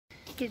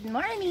Good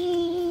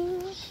morning!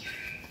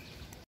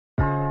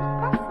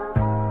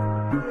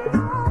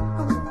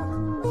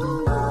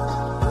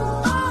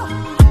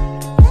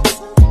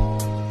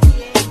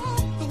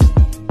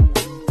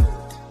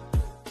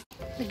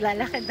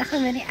 Naglalakad na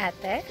kami ni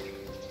ate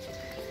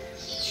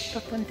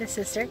papunta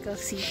sa Circle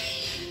C.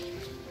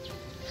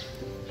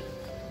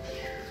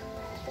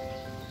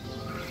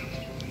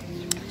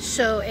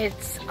 So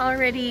it's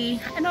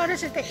already, ano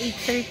oras ito?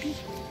 8:30?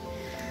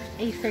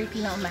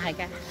 8:30 na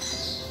umaga.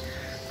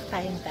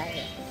 Kain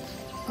tayo.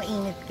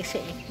 Mainit kasi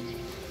eh.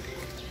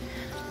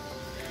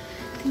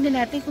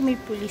 Tingnan natin kung may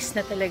pulis na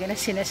talaga na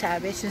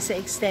sinasabi since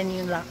extend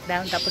yung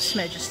lockdown tapos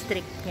medyo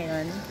strict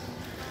ngayon.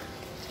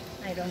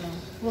 I don't know.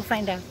 We'll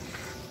find out.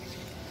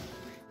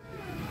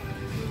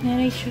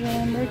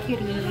 Nature,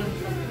 Mercury.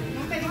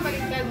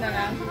 Baliktad na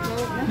lang.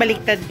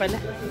 Baliktad pala.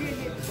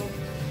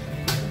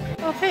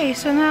 Okay,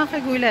 so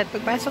nakakagulat.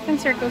 Pagpasok ng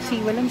Circle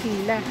C, walang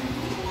pila.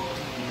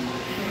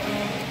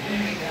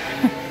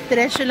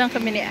 Diretso lang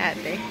kami ni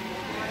ate.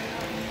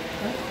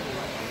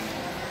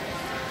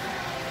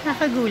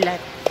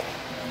 Nakagulat.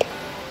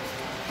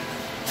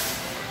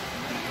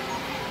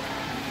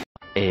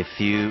 A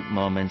few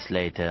moments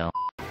later.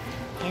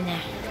 Yan na.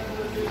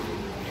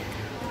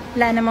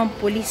 Wala namang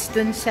pulis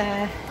dun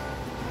sa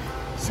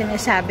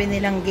sinasabi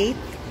nilang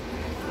gate.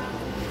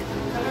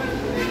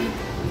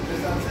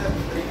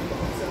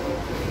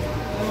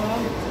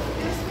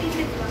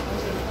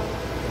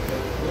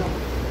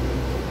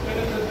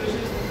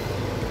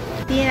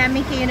 Hindi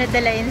namin kayo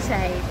nadala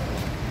inside.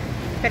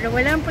 Pero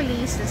walang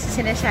pulis dun sa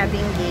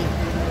sinasabing gate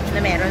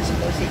na meron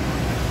supposedly.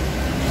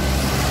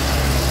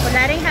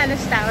 Wala rin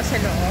halos tao sa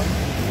loob.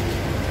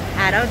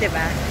 Araw,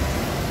 diba?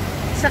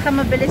 Saka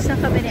mabilis na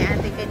kami ni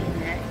ate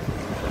kanina.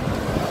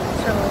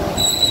 So,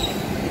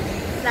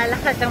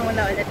 lalakad lang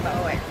muna ulit pa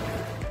uwi.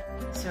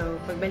 So,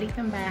 pagbalik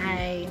ng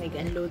bahay,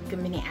 nag-unload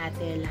kami ni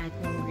ate lahat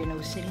ng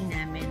grocery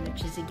namin,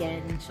 which is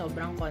again,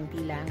 sobrang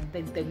konti lang.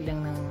 Dagdag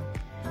lang ng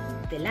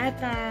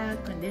delata,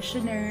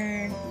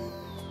 conditioner,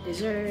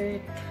 dessert.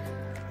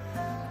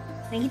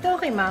 Nakita ko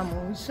kay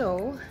Mamu,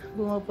 so,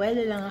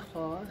 bumapwede lang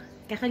ako.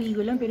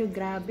 Kakaligo lang, pero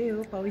grabe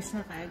oh, pawis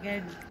na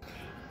kaagad.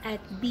 At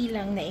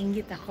bilang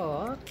nainggit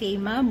ako kay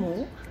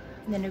Mamu,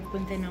 na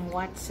nagpunta ng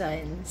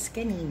Watsons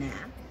kanina,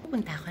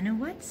 pupunta ako ng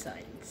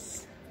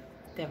Watsons.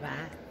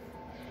 Diba?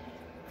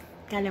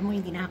 Kala mo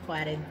hindi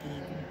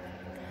naka-quarantine.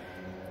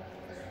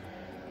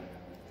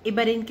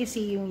 Iba rin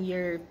kasi yung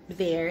you're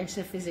there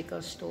sa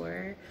physical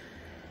store.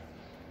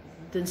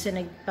 Dun sa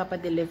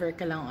nagpapadeliver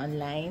ka lang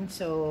online.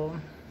 So,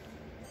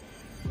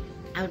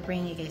 I'll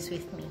bring you guys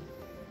with me.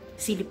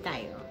 Silip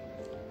tayo.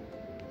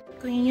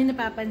 Kung yun yung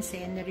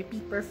napapansin, na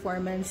repeat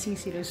performance yung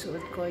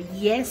sinusuot ko,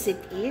 yes,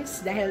 it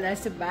is. Dahil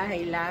nasa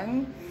bahay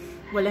lang,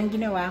 walang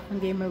ginawa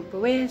kundi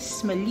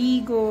magpawis,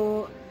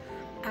 maligo.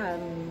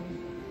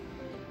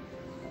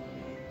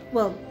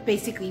 Well,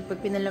 basically,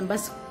 pag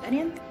pinalambas,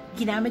 ano yan,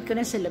 ginamit ko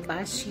na sa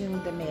labas yung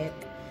damit.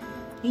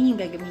 Yun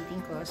yung gagamitin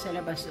ko sa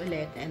labas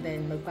ulit. And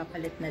then,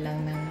 magpapalit na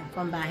lang ng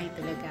pambahay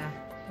talaga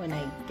when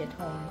I get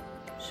home.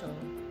 So,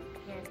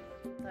 yeah.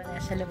 So,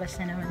 nasa labas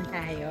na naman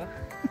tayo.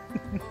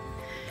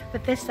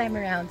 But this time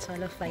around,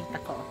 solo flight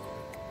ako.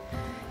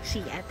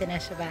 Si ate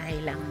nasa bahay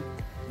lang.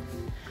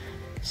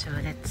 So,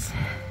 let's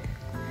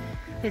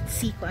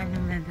see kung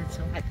anong nandun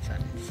sa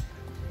Watsons.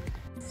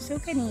 So,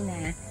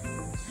 kanina,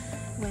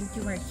 went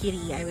to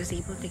Mercury, I was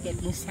able to get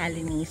yung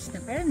Salinese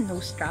na parang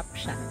nose strap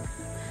siya.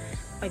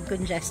 Pag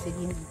congested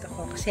yung dito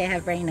ko kasi I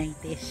have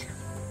rhinitis.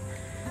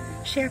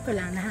 Share ko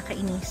lang,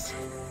 nakakainis.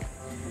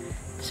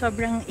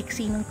 Sobrang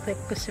iksi ng clip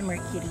ko sa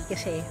Mercury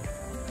kasi,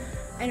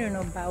 I don't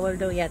know, bawal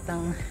daw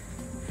yatang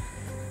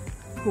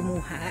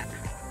kumuha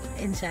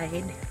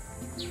inside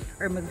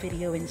or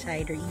mag-video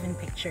inside or even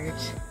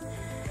pictures.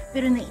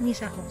 Pero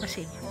nainis ako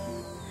kasi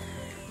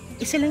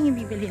isa lang yung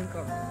bibilhin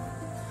ko.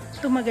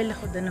 Tumagal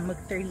ako doon ng mag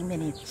 30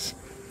 minutes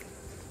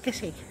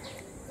kasi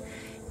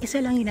isa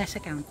lang yung nasa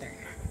counter.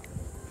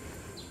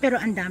 Pero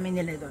ang dami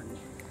nila doon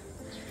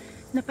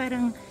na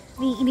parang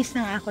naiinis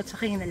na nga ako at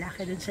saka yung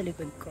lalaki doon sa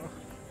likod ko.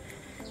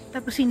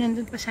 Tapos yung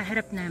nandun pa sa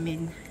harap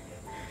namin,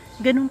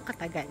 ganun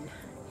katagal.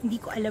 Hindi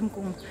ko alam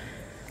kung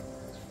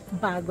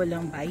bago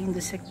lang ba yung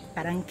doon sa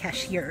parang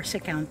cashier or sa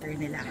counter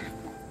nila.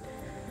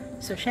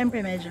 So,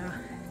 syempre medyo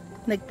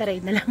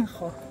nagtaray na lang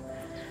ako.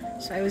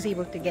 So, I was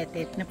able to get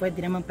it na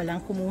pwede naman palang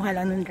kumuha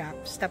lang ng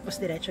drops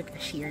tapos diretso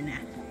cashier na.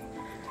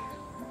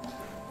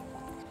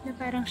 Na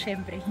parang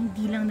syempre,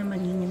 hindi lang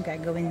naman yun yung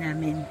gagawin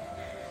namin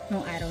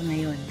nung araw na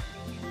yun.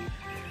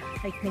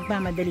 Like,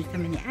 nagmamadali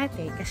kami ni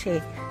ate kasi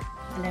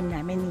alam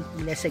namin may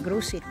pila sa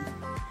grocery.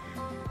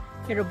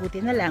 Pero buti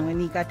na lang, when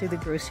we got to the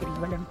grocery,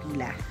 walang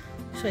pila.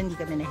 So, hindi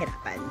kami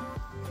nahirapan.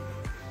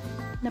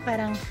 Na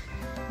parang,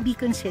 be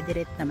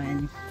considerate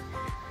naman.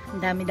 Ang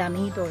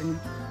dami-dami doon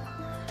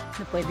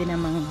na pwede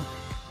namang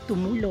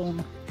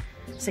tumulong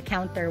sa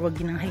counter. Huwag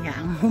ginang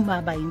hayaang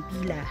humaba yung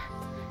pila.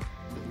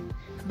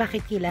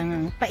 Bakit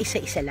kailangan pa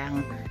isa-isa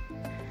lang?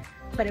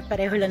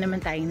 Pare-pareho lang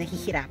naman tayong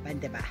nahihirapan,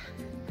 diba?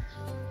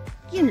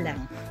 Yun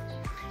lang.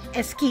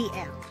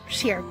 SKL.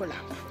 Share ko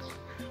lang.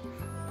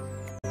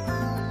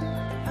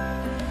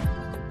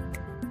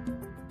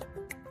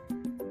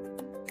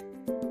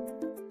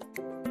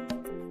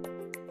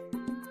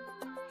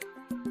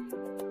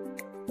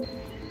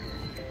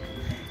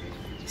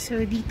 So,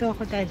 dito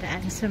ako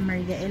dadaan sa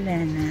Maria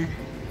Elena.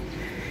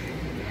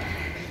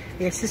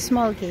 There's a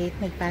small gate.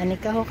 Nagpanik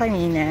ako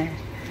kanina.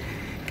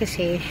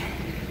 Kasi,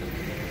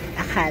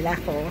 akala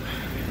ko,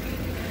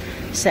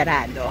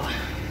 sarado.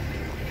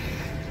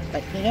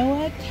 But you know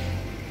what?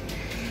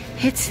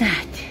 It's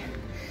not.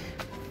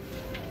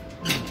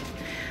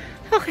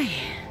 Okay.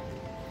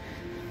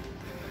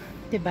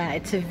 Diba?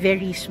 It's a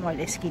very small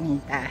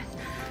eskinita.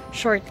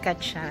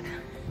 Shortcut siya.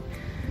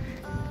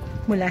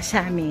 Mula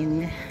sa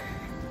amin.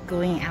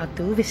 Going out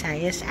to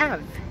Visayas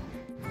Ave.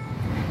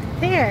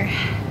 There.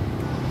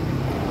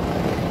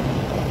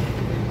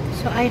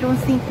 So, I don't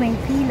think may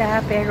pila,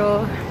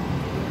 pero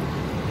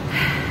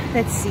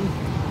let's see.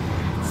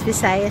 It's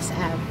Visayas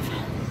Ave.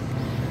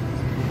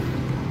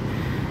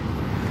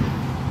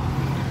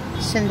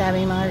 So, ang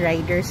daming mga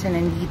riders na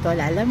nandito.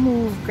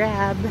 Lalamove,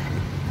 Grab.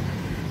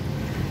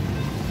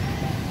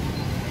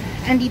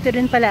 Andito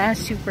rin pala ang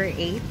Super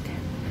 8.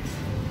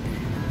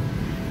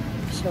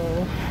 So,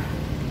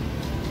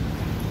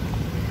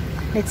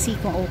 let's see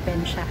kung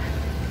open siya.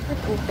 At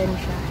open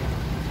siya.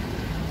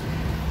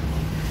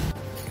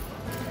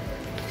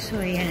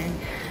 So, ayan.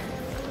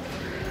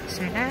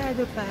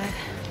 Sarado pa.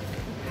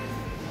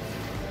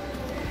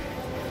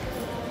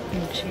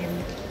 Yung gym.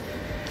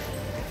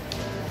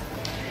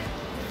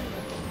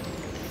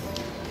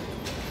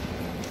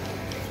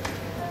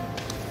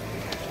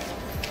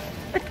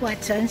 But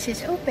Watson's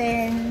is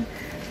open.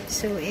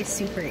 So, it's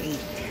Super 8.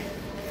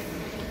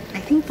 I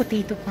think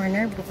Potato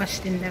Corner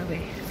bukas din daw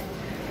eh.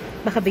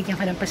 Baka bigyan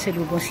ka ng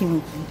pasalubong si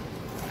Mickey.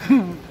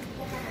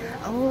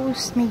 Oh,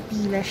 may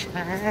pila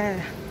siya.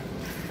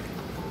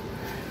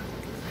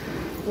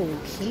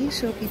 Okay,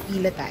 so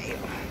pipila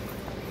tayo.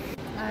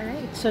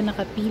 Alright, so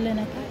nakapila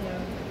na tayo.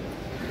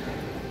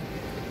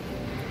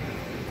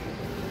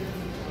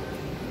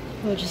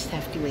 We'll just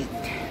have to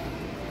wait.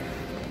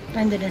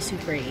 Nandun na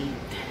Super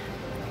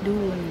 8.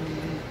 Doon.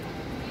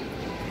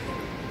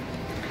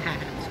 Ha,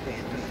 so kaya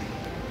ito.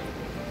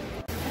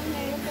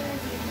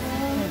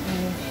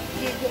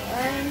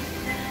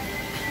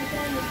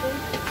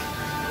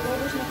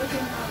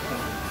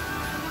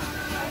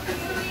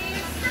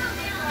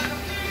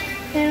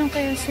 Meron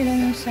kaya sila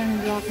ng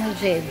sunblock na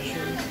Jeju.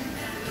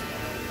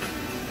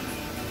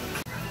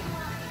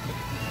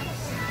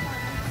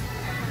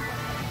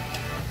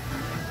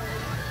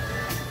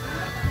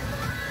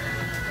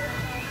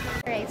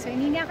 Alright, so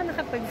hindi na ako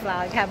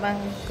nakapag-vlog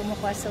habang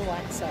kumukuha sa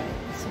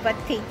Watsons. But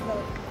take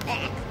note.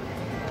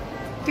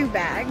 2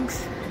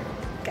 bags.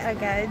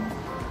 Kaagad.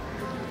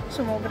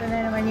 Sumobra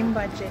na naman yung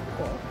budget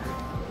ko.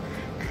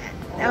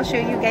 I'll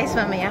show you guys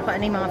mamaya kung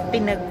ano yung mga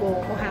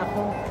pinagkukuha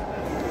ko.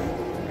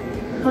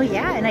 Oh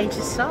yeah, and I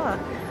just saw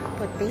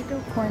Potato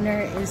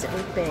Corner is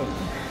open.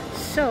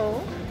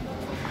 So,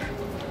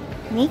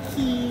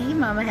 Mickey,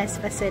 Mama has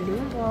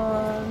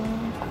pasalubong.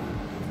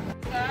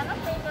 Ano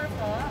flavor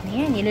po?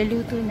 Ayan,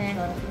 niluluto na.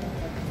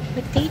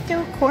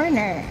 Potato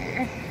Corner.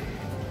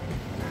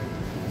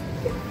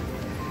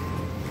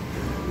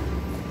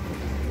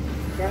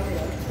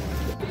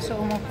 So,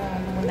 umupo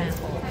muna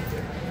ako.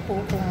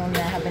 Upo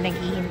muna habang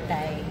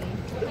naghihintay.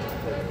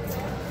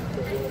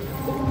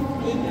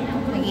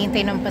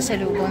 Naghihintay ng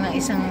pasalubong ng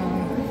isang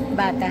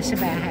bata sa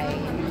bahay.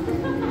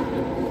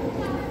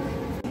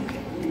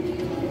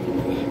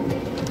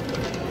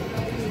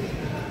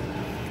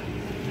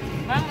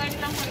 Ma'am, wait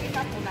lang po,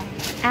 isa po lang.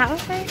 Ah,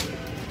 okay.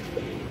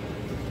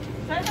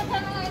 Sir,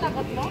 saan ang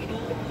inabot mo?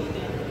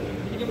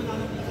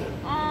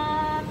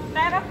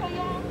 Pero po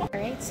yung...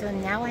 Alright, so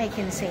now I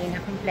can say na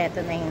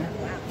kompleto na yung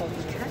nakuha ko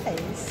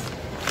because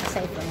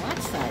aside from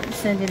Watsons,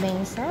 nandun na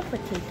yung sa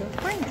Potato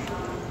Corner.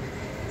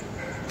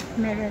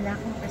 Meron na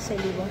akong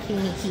pasalubong kay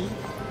Mickey.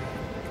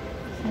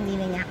 Hindi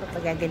na niya ako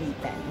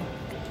pagagalitan.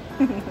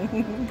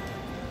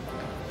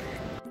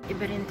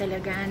 Iba rin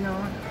talaga, no?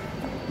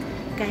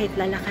 Kahit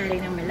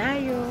lalakarin ng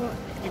malayo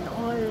and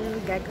all,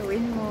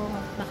 gagawin mo,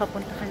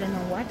 makapunta ka lang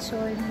ng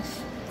Watsons.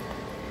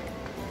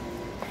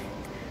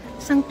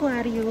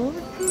 Sanctuario.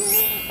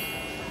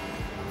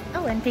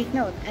 Oh, and take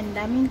note, ang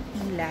daming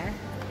pila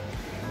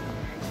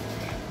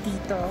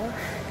dito.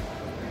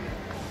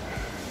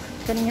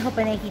 Kanina ko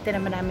pa nakikita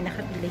na marami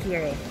nakapila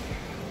here eh.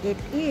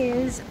 It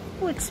is,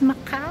 oh, it's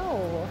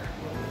Macau.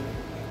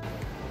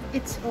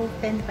 It's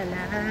open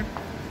pala.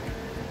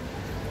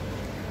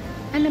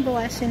 Ano,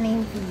 bawasan na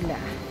yung pila.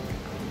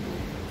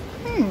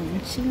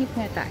 Silip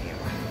nga tayo.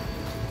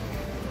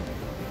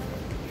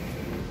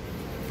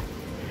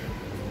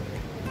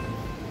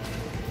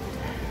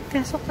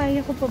 Kaso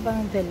kaya ko pa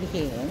bang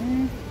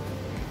dalhin?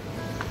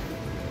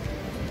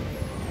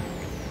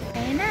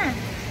 Ayan na.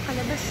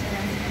 Kalabas na.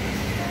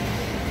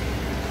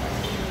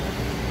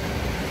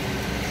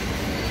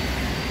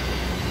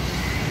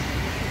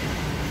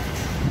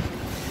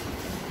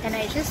 And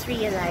I just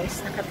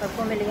realized na kapag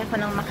pumili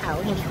ako ng Macau,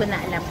 hindi ko na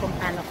alam kung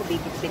paano ko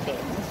bibitbitin.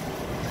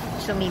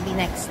 So maybe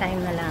next time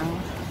na lang.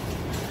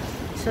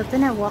 So ito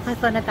na,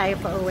 walkathon na tayo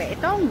pa uwi.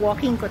 Ito ang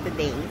walking ko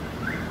today.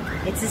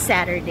 It's a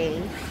Saturday.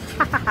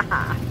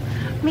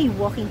 May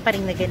walking pa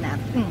rin naganap.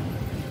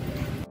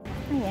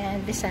 Ayan,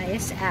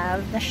 Visayas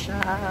Ave na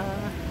siya.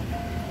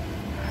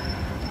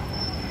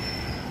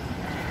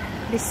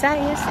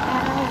 Visayas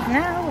Ave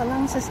na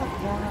walang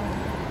sasakyan.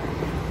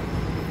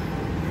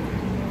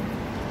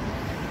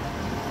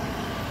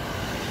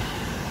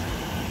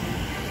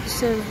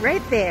 So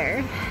right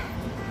there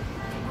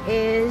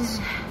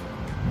is,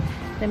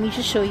 let me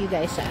just show you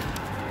guys that.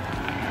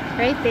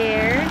 Right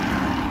there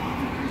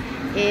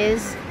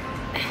is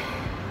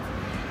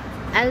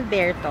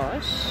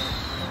Alberto's.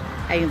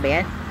 Ayun ba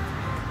yan?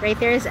 Right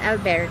there is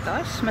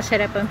Alberto's.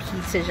 Masarap ang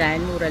pizza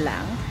dyan. Mura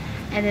lang.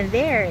 And then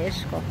there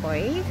is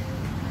Kokoy.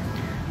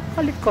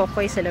 Call it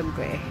Kokoy sa alam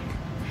ko eh.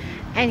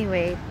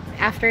 Anyway,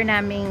 after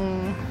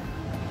naming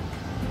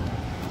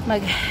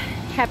mag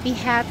happy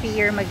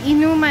or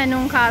mag-inuman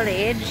nung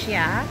college,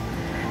 yeah,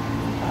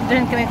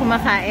 doon kami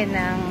kumakain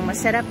ng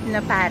masarap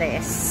na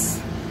pares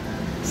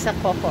sa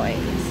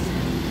Kokoy's.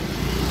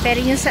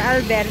 Pero yung sa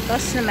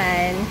Alberto's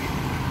naman,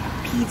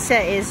 pizza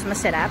is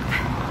masarap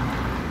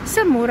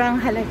sa murang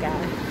halaga.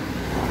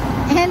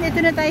 And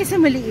ito na tayo sa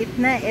maliit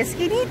na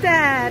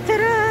Eskinita.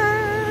 Tara!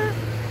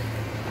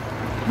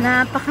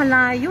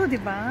 Napakalayo, di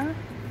ba?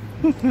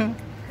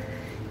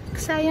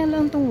 Sayang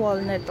lang tong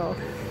wall na to.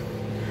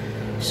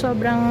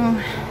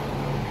 Sobrang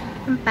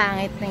ang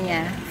pangit na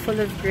niya. Full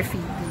of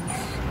graffitis.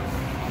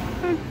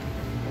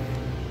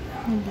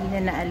 Hindi na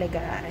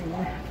naalagaan.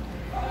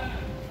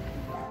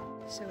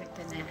 So,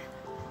 ito na.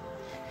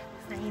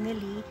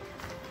 Finally,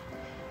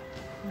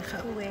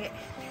 nakauwi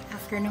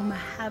after ng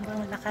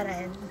mahabang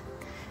lakaran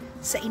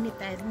sa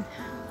initan.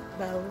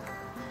 Wow.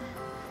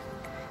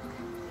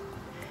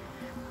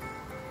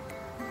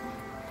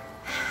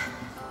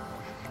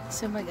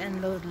 So,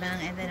 mag-unload lang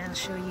and then I'll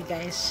show you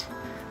guys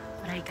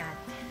what I got.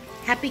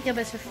 Happy ka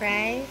ba sa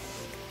fries?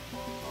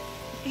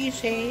 What do you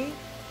say?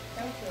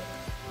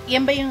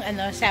 Yan ba yung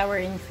ano,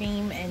 sour and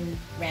cream and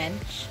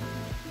ranch?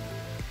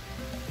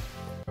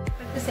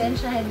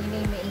 Pagpasensyahan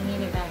nila yung maingay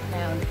na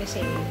background kasi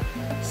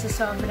sa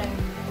sobrang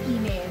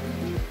init,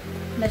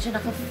 medyo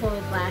naka-full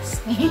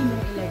blast ngayon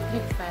yung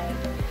electric fan.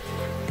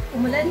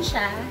 Umulan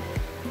siya,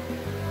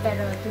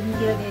 pero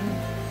tumigil din.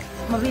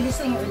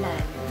 Mabilis lang yung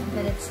ulan.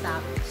 Then it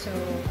stopped. So,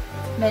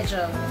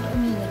 medyo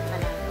uminit pa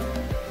lang.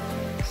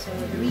 So,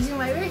 the reason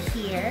why we're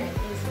here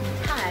is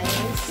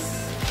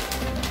because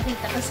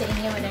nakita ko sa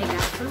inyo what I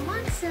got from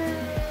Mondes.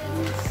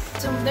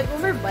 So,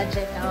 nag-over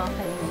budget ako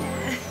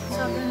kanina.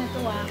 Sobrang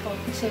natuwa ako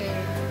kasi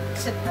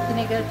sa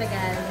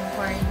tinagal-tagal ng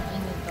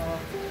quarantine nito,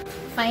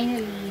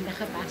 finally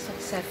nakapasok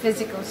sa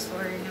physical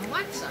store ng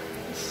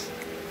Watsons.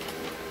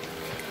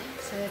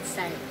 So, let's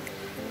start.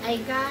 I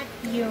got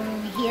yung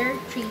hair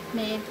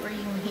treatment or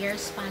yung hair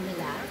spa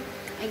nila.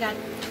 I got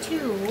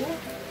two,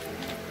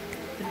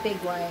 the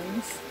big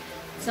ones.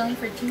 It's only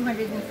for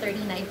 239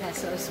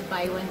 pesos.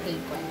 Buy one,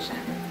 take one siya.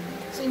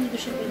 So, hindi ko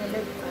siya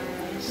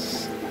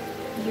pinalagpas.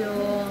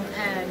 Yung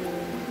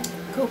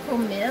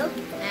cocoa milk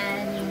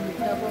and yung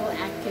double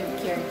active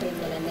keratin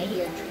nila na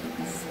hair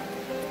treats.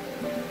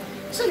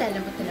 So,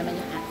 lalambot na naman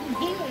yung aking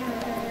hair.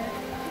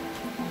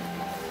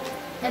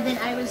 And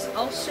then, I was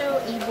also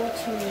able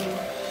to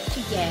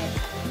get,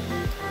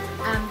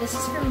 this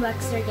is from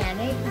Luxe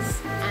Organix,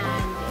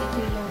 and ito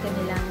yung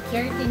kanilang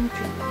keratin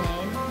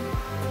treatment.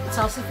 It's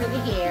also for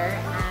the hair,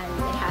 and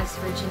it has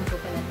virgin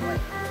coconut oil.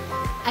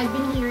 I've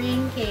been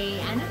hearing kay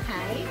Anna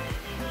Kai,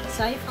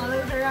 so I follow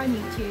her on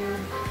YouTube.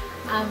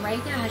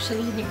 Right now,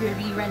 actually,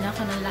 nag-rerun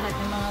ako ng lahat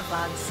ng mga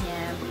vlogs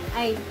niya.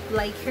 I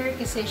like her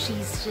kasi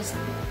she's just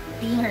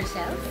being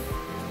herself.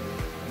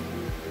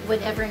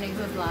 Whenever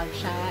nag-vlog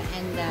siya,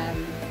 and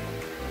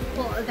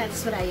well,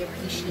 that's what I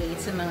appreciate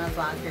sa mga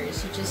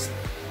vloggers. You just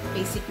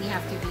basically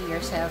have to be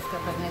yourself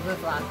kapag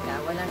nag-vlog ka.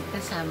 Walang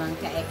kasamang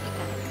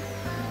ka-ek-eka.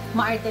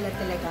 Maarte lang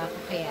talaga ako,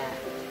 kaya,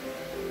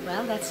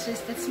 well, that's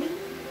me.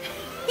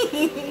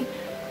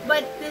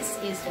 But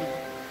this is me.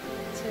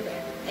 So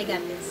there, I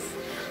got this.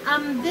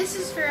 This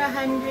is for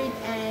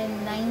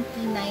 199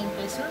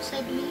 pesos,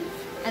 I believe.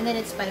 And then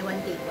it's buy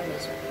one, take one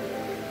as well.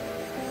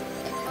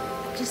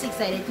 Just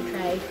excited to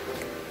try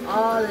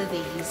all of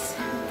these.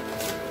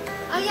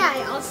 Oh yeah,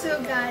 I also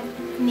got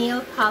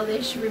nail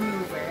polish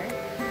remover.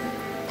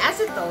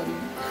 Acetone.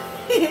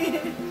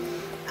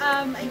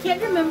 I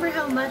can't remember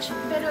how much,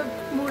 pero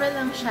mura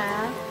lang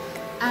siya.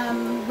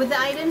 With the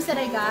items that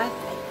I got,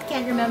 I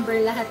can't remember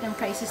lahat ng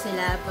prices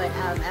nila, but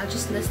I'll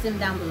just list them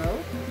down below.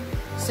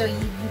 So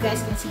you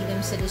guys can see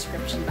them sa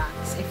description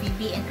box if you'd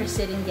be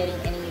interested in getting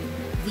any of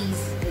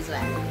these as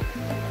well.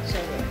 So,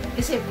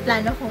 kasi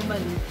plano kong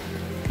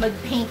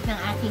mag-paint ng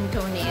aking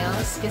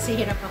toenails kasi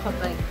hirap ako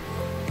pag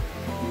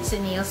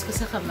sa nails ko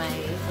sa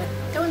kamay. But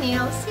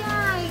toenails,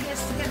 yeah, I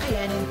guess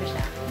kakayanin ko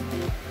siya.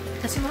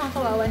 Kasi mukhang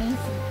kawawa na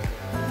yung food.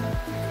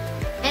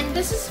 And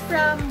this is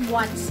from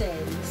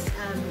Watsons,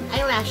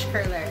 eyelash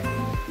curler.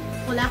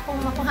 Wala akong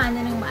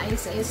makuhanan ng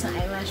maayos-ayos na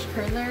eyelash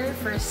curler.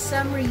 For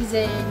some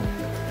reason,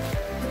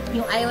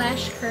 yung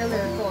eyelash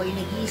curler ko, yung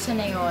nag-iisa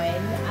na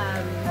yun,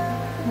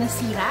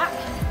 nasira.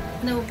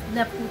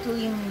 Naputol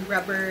yung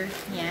rubber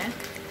niya.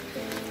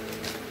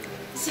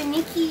 Si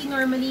Nikki,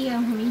 normally,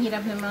 ang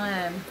humihirap ng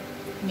mga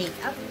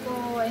makeup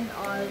ko and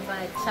all,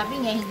 but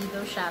sabi niya, hindi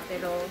daw siya,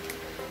 pero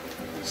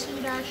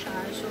nasira siya.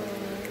 So,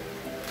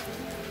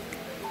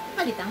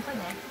 napalitan ko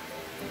na.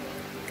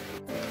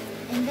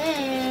 And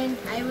then,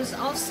 I was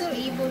also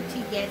able to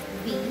get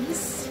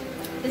these.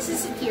 This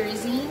is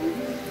Cetirizine.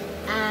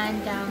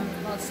 And,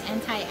 well, it's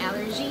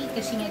anti-allergy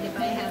kasi nga,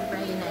 diba, I have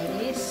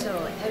rhinitis. So,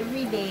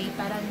 every day,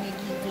 parang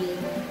nagiging,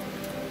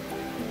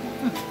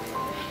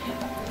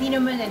 di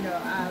naman,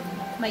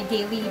 my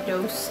daily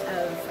dose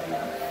of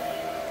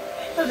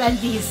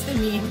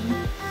antihistamine.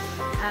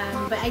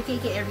 But I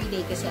take it every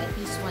day kasi at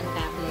least 1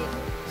 tablet.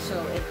 So,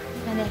 it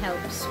kind of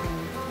helps me.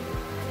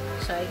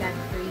 So, I got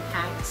 3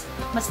 packs.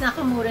 Mas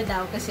nakamura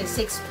daw kasi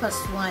 6 plus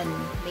 1.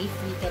 May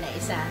free ka na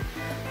isa.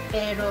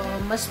 Pero,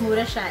 mas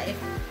mura siya if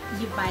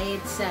you buy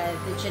it sa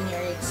the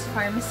generics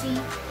pharmacy.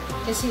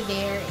 Kasi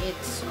there,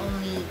 it's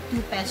only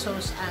 2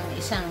 pesos ang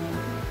isang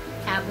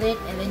tablet.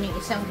 And then yung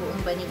isang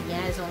buong banig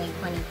niya is only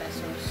 20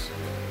 pesos.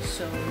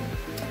 So,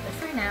 but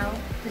for now,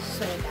 this is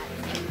what I got.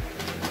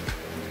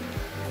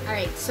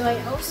 Alright, so I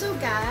also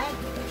got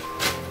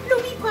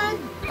lumipad!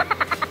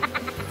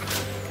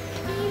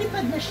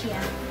 Lumipad na siya.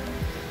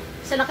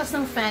 Sa lakas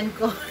ng fan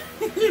ko,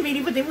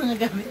 lumilipad yung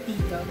mga gamit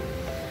dito.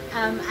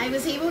 I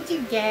was able to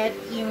get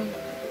yung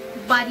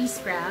body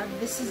scrub.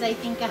 This is, I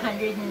think,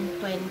 120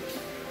 or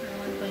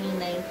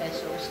 129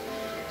 pesos.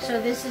 So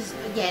this is,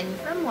 again,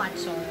 from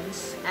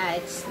Watsons.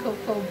 It's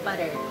cocoa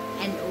butter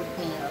and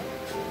oatmeal.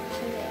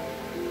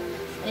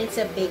 And it's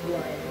a big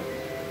one.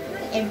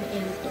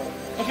 ml to.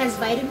 It has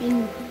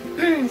vitamin,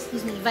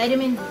 excuse me,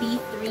 vitamin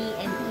B3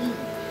 and E.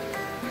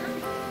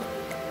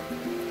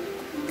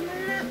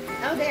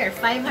 Oh, there,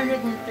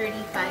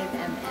 535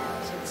 ml.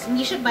 So,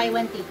 hindi siya buy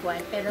one, take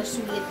one, pero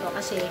sulit to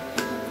kasi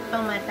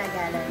pang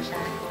matagalan siya.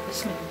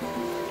 Tapos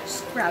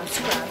scrub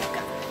ka.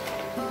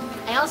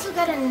 I also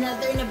got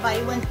another na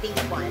buy one, take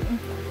one.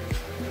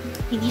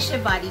 Hindi siya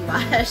body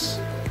wash.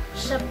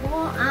 Siya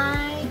po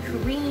ay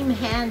cream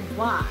hand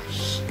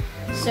wash.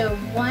 So,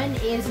 one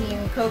is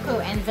yung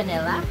cocoa and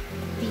vanilla.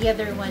 The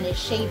other one is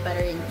shea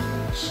butter and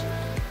peach.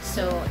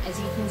 So,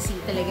 as you can see,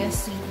 talagang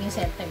sweet yung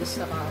scent na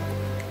gusto ko.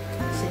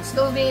 Since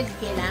COVID,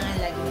 kailangan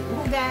lagi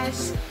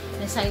maghugas.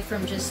 Aside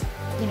from just,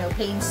 you know,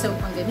 plain soap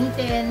ang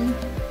gamitin,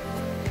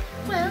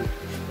 well,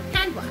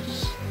 hand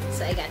wash.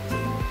 So, I got,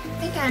 I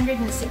think,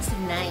 169.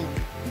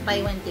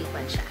 Buy one, take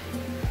one siya.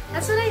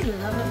 That's what I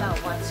love about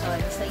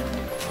Watsons. Like,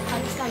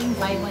 it's tayong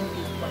buy one,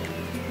 take one.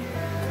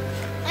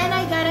 And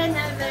I got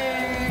another,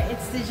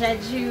 it's the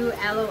Jeju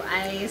Aloe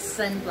Eyes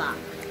Sunblock.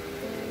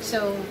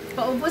 So,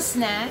 paubos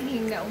na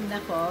yung nauna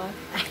ko.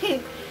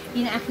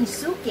 Yung aking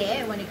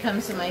suki when it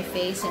comes to my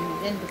face and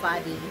then the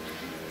body.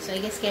 So, I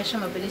guess kaya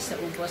siya mabilis na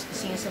ubos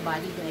kasi yung sa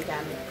body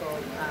ginagamit ko.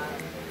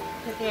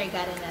 But there, I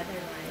got another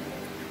one.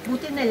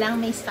 Buti na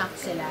lang may stock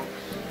sila.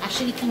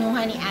 Actually,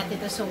 kinuha ni ate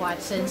to sa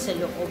Watsons sa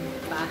loob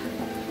pa.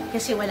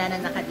 Kasi wala na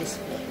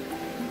naka-display.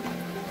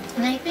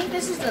 And I think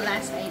this is the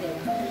last item.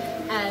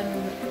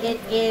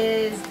 It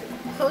is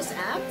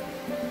Close-Up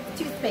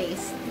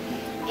toothpaste.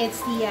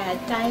 It's the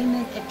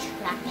Diamond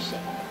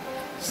Attraction.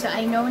 So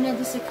I know na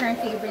this is a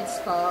current favorites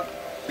ko.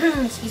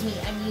 Excuse me,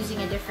 I'm using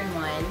a different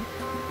one.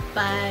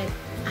 But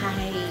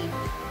I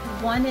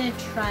want to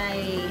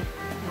try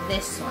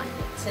this one.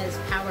 It says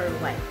Power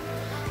White.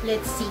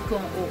 Let's see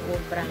kung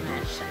uubra nga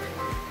siya.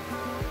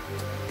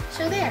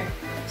 So there.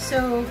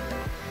 So,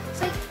 it's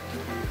like,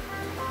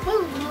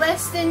 well,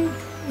 less than,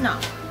 no,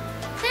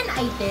 10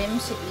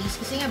 items at least.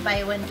 Kasi nga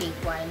buy one, take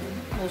one.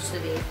 Most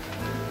of it.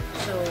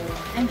 So,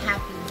 I'm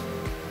happy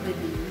with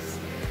these.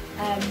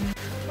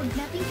 Huwag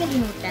natin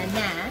kalimutan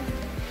na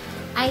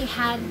I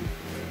had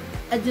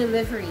a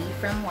delivery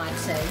from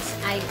Watsons.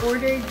 I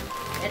ordered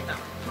ito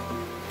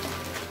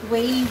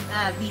way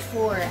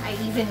before I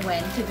even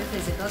went to the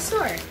physical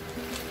store.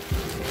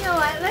 You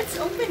know what? Let's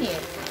open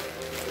it.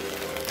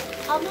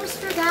 Almost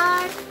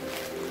forgot.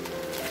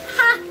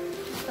 Ha!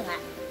 Ito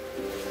nga.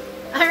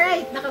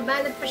 Alright,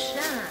 nakabalot pa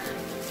siya.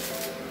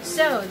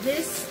 So,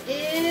 this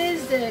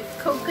is the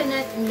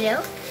coconut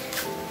milk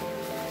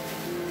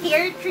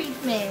hair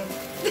treatment.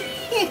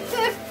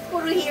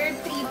 Puro hair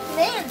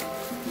treatment.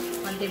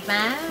 O,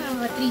 diba?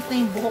 Matreat na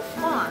yung buhok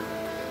ko.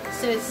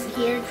 So, it's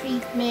hair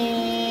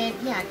treatment,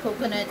 yeah,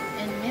 coconut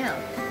and milk.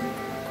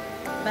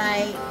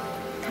 By,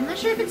 I'm not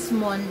sure if it's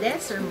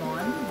Mondes or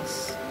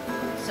Mondes.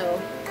 So,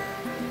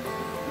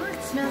 oh,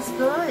 it smells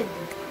good.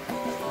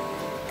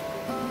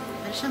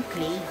 Parang siyang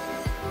clay.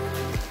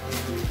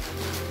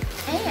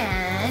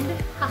 And,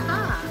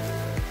 haha.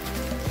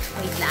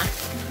 Wait lang.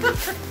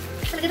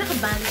 Talaga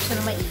nakabalot siya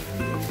ng maigi.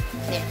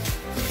 There.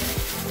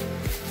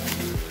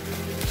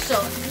 So,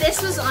 this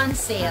was on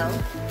sale.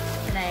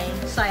 And I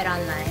saw it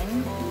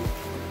online.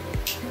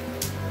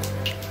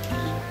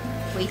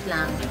 Wait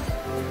lang.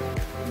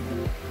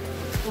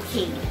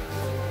 Okay.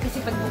 Kasi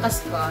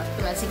pagbukas ko,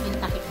 tumasig yung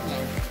takip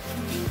niya.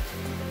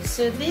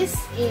 So, this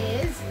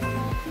is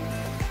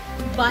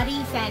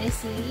Body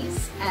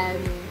Fantasies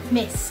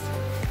Mist.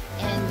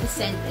 And the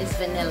scent is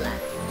vanilla.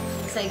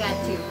 So, I got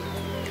two.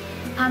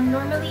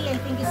 Normally, I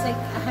think it's like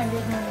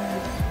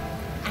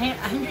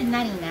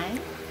 $199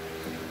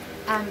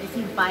 if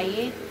you buy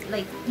it,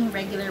 like yung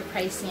regular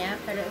price niya.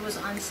 Pero it was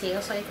on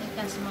sale, so I think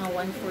that's mga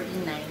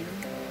 $149.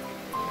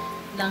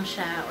 lang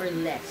siya or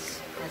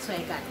less. That's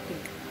why I got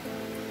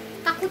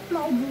 2. Takot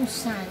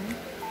maubusan.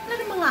 Wala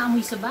na mga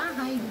amoy sa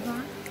bahay, diba?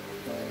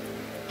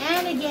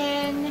 And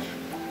again,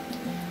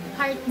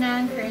 part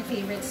ng current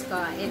favorites ko,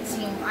 it's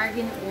yung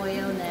Argan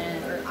oil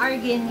or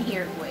Argan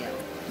hair oil.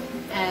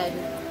 And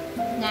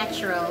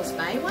Naturals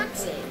by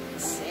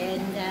Watsons.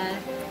 And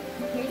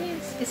here it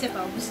is. Kasi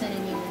paubos na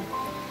rin yung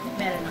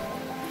meron ako.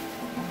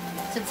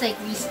 So it's like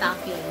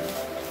restocking.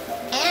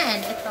 And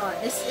ito,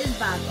 this is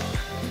bago.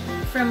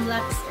 From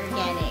Luxe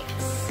Organix.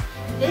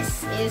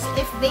 This is,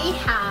 if they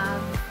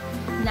have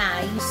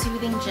na yung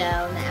soothing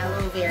gel na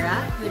aloe vera,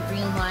 the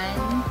green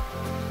one,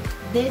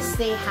 this,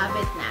 they have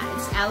it na.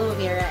 It's aloe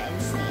vera and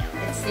snail.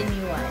 It's the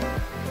new one.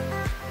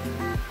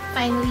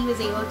 Finally,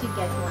 was able to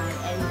get one.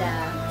 And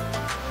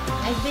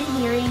I've been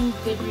hearing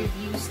good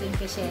reviews din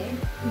kasi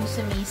yung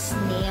sa may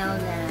snail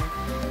na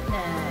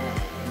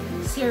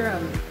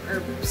serum or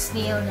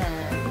snail na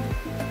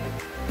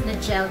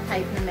gel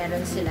type na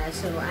meron sila.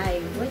 So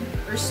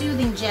or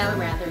soothing gel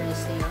rather na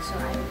snail. So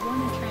I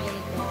wanna try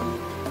it then.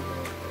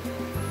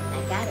 I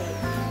got it.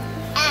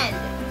 And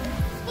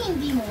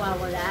hindi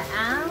mawawala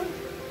ang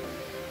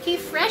kay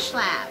Fresh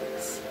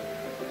Labs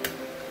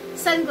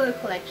SunGlow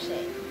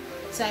collection.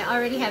 So I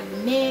already have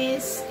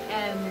mist,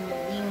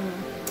 yung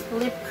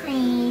lip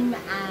cream,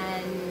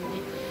 and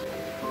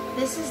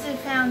this is the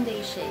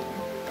foundation.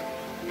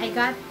 I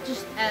got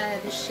just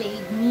the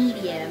shade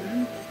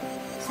medium.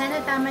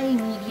 Sana tama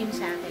yung medium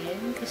sa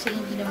akin kasi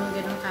hindi naman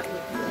ganun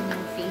kaputuan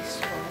yung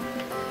face ko.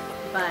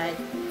 But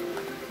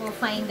we'll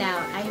find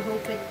out. I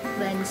hope it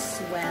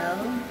blends well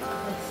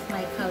with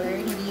my color.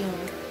 Hindi yung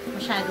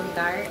masyadong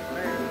dark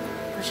or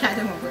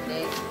masyadong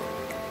maputi.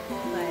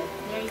 But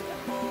there you go.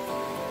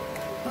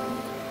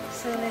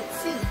 So let's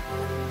see.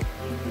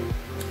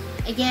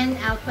 Again,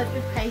 I'll put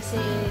the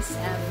prices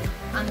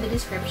on the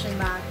description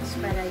box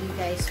para you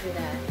guys would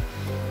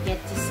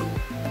get to see.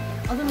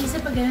 Although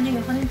minsan pag gano'n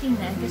ayoko nang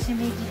tingnan kasi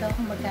may kita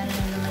ko magkano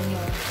na naman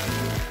yung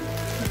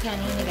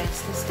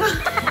nagastos ko.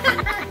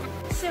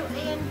 So,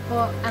 ayan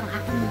po ang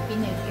aking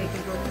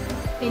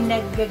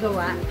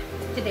pinaggagawa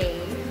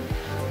today.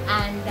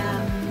 And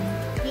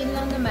yun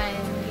lang naman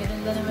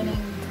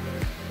yung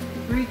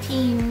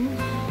routine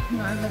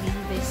normally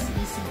this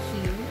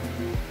ECQ,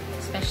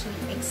 especially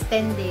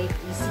extended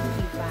ECQ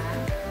pa.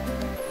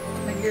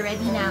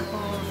 Mag-ready na ako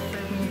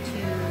for me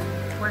to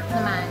work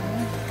naman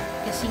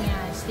kasi nga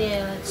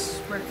still it's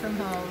work from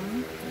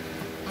home.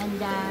 And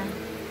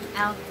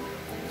I'll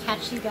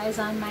catch you guys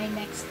on my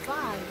next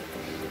vlog.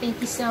 Thank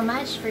you so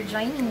much for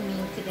joining me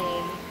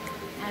today.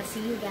 I'll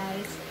see you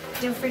guys.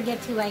 Don't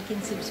forget to like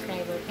and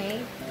subscribe,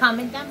 okay?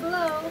 Comment down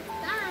below.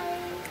 Bye!